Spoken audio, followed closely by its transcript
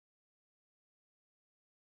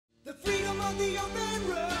The freedom of the open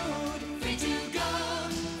road, free to go,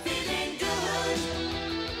 feeling good.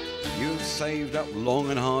 You've saved up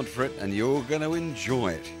long and hard for it, and you're going to enjoy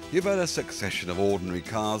it. You've had a succession of ordinary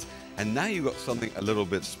cars, and now you've got something a little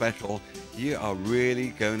bit special. You are really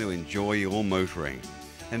going to enjoy your motoring.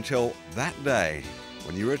 Until that day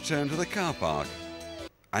when you return to the car park,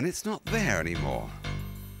 and it's not there anymore.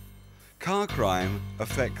 Car crime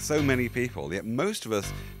affects so many people, yet most of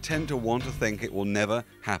us tend to want to think it will never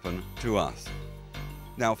happen to us.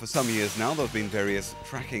 Now, for some years now, there have been various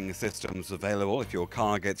tracking systems available if your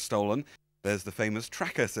car gets stolen. There's the famous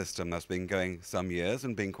tracker system that's been going some years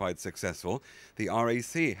and been quite successful. The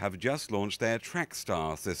RAC have just launched their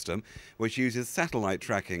TrackStar system, which uses satellite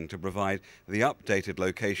tracking to provide the updated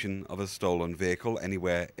location of a stolen vehicle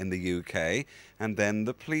anywhere in the UK, and then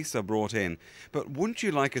the police are brought in. But wouldn't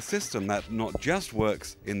you like a system that not just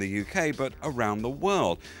works in the UK, but around the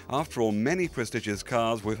world? After all, many prestigious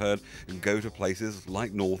cars, we've heard, go to places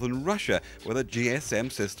like northern Russia, where the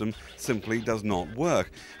GSM system simply does not work.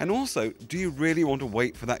 And also, do you really want to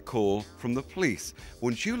wait for that call from the police?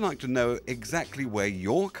 Wouldn't you like to know exactly where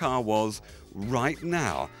your car was right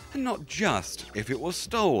now, and not just if it was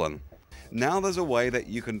stolen? Now there's a way that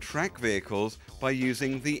you can track vehicles by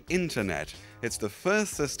using the Internet. It's the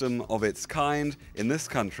first system of its kind in this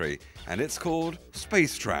country, and it's called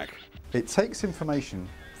SpaceTrac. It takes information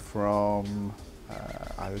from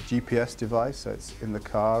either GPS device, so it's in the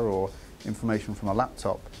car, or information from a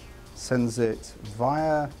laptop, sends it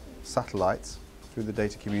via satellites through the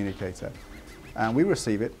data communicator, and we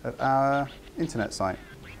receive it at our internet site.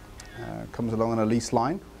 Comes along on a lease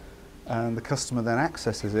line, and the customer then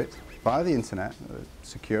accesses it via the internet, a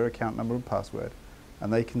secure account number and password,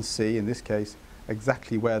 and they can see, in this case,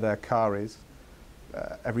 exactly where their car is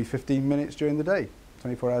every 15 minutes during the day,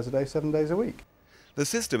 24 hours a day, 7 days a week. The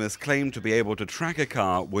system is claimed to be able to track a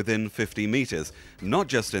car within 50 metres, not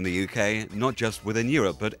just in the UK, not just within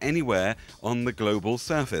Europe, but anywhere on the global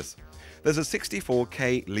surface. There's a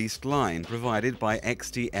 64K leased line provided by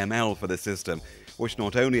XTML for the system, which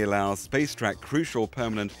not only allows SpaceTrac crucial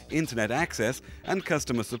permanent internet access and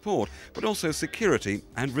customer support, but also security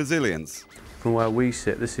and resilience. From where we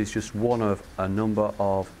sit, this is just one of a number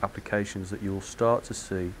of applications that you'll start to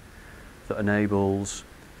see that enables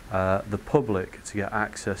the public to get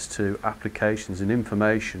access to applications and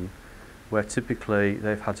information where typically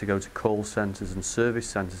they've had to go to call centres and service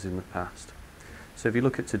centres in the past. So if you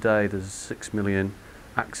look at today, there's 6 million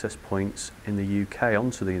access points in the UK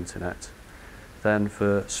onto the internet. Then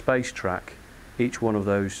for SpaceTrac, each one of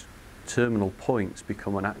those terminal points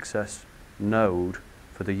become an access node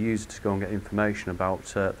for the user to go and get information about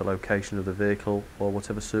the location of the vehicle or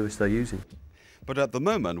whatever service they're using. But at the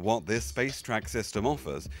moment, what this SpaceTrac system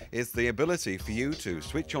offers is the ability for you to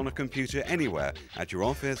switch on a computer anywhere, at your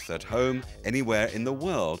office, at home, anywhere in the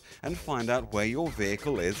world, and find out where your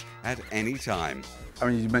vehicle is at any time. I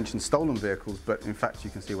mean, you mentioned stolen vehicles, but in fact you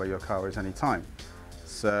can see where your car is any time.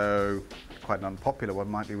 So quite an unpopular one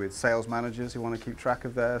might be with sales managers who want to keep track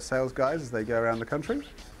of their sales guys as they go around the country.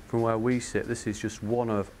 From where we sit, this is just one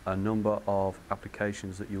of a number of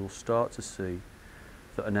applications that you'll start to see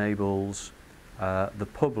that enables the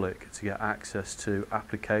public to get access to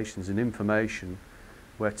applications and information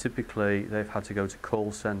where typically they've had to go to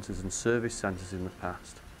call centres and service centres in the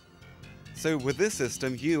past. So with this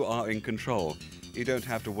system, you are in control. You don't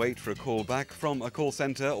have to wait for a call back from a call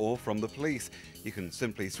centre or from the police. You can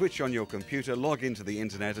simply switch on your computer, log into the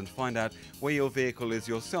internet and find out where your vehicle is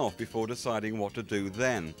yourself before deciding what to do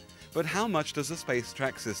then. But how much does the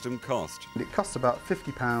SpaceTrac system cost? It costs about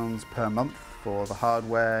 £50 per month for the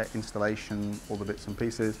hardware, installation, all the bits and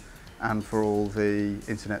pieces, and for all the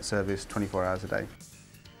internet service 24 hours a day.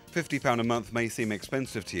 £50 a month may seem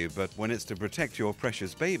expensive to you, but when it's to protect your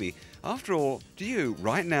precious baby, after all, do you,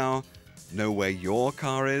 right now, know where your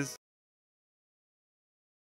car is?